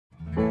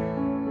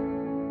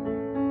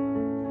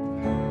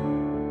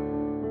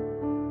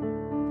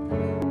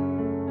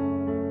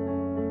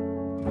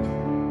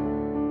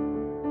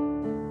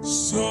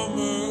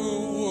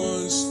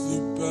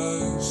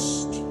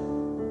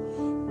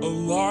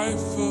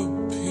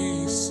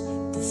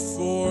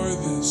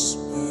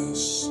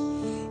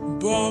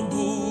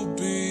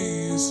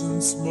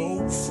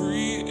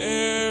smoke-free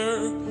air,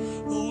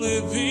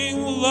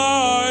 living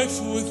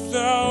life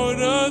without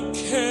a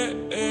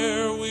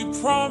care. We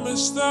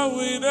promised that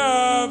we'd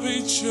have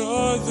each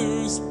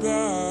other's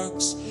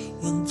backs.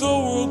 When the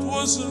world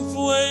was in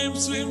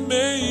flames, we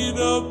made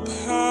a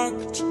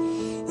pact.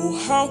 Oh,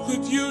 how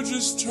could you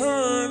just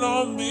turn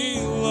on me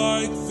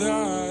like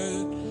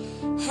that?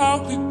 How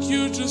could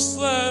you just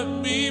let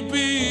me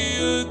be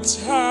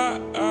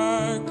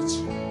attacked?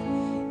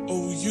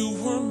 Oh, you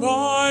were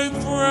my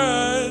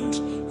friend.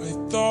 I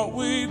thought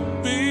we'd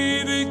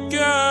be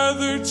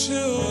together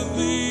till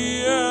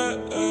the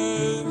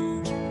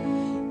end.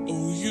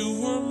 Oh, you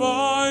were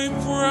my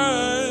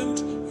friend.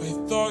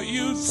 I thought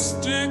you'd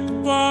stick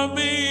by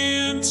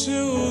me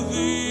until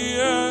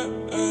the end.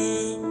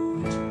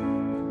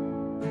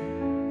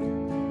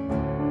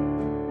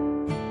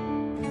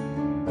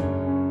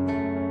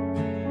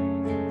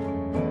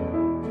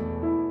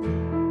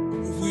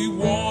 We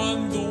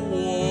won the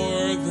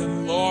war,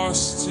 then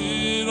lost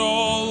it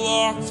all,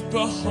 locked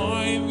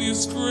behind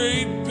these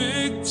great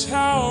big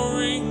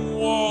towering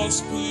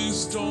walls.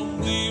 Please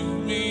don't leave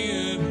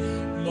me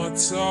in my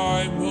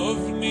time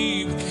of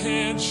need.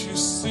 Can't you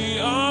see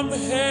I'm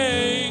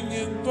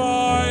hanging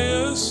by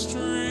a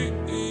string?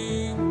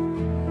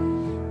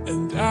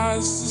 And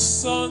as the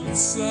sun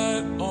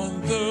set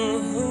on the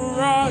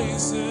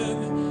horizon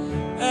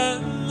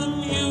and the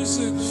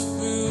music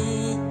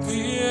filled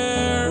the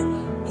air,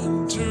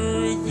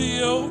 under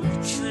the oak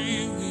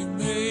tree we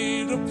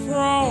made a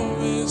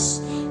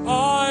promise.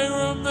 I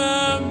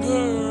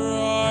remember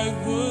I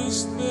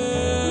was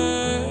there.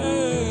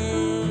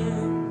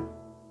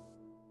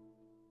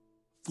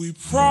 We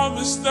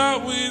promised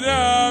that we'd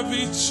have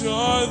each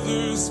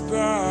other's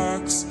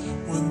backs.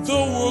 When the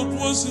world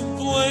was in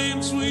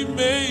flames, we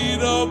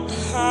made a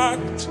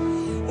pact.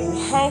 Oh,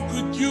 how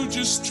could you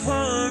just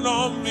turn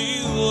on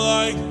me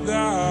like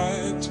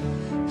that?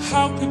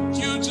 How could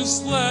you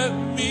just let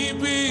me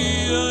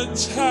be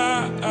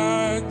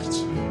attacked?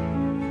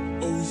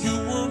 Oh, you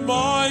were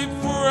my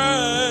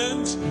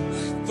friend.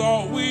 I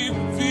thought we'd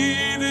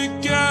be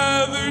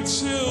together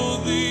till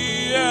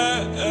the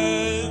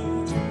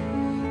end.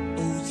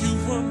 Oh, you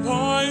were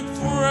my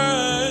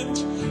friend.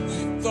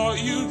 I thought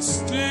you'd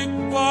stick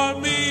by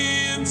me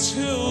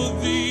until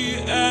the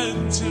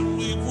end. And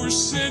we were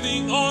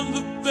sitting on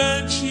the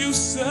bench. You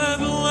said,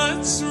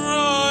 let's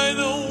run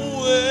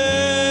away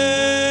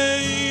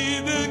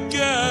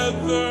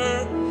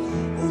together.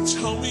 Oh,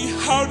 tell me,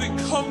 how'd it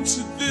come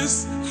to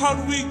this? How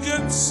did we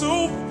get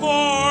so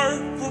far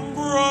from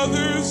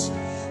brothers,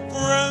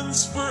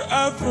 friends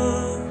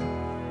forever?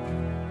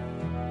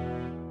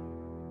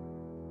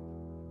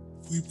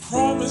 We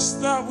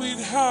promised that we'd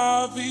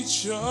have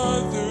each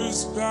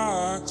other's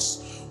backs.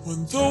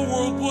 When the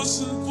world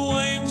was in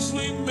flames,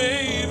 we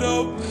made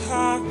a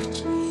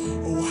pact.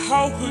 Oh,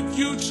 how could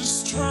you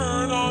just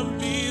turn on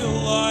me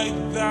like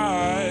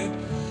that?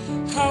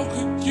 How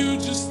could you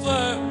just let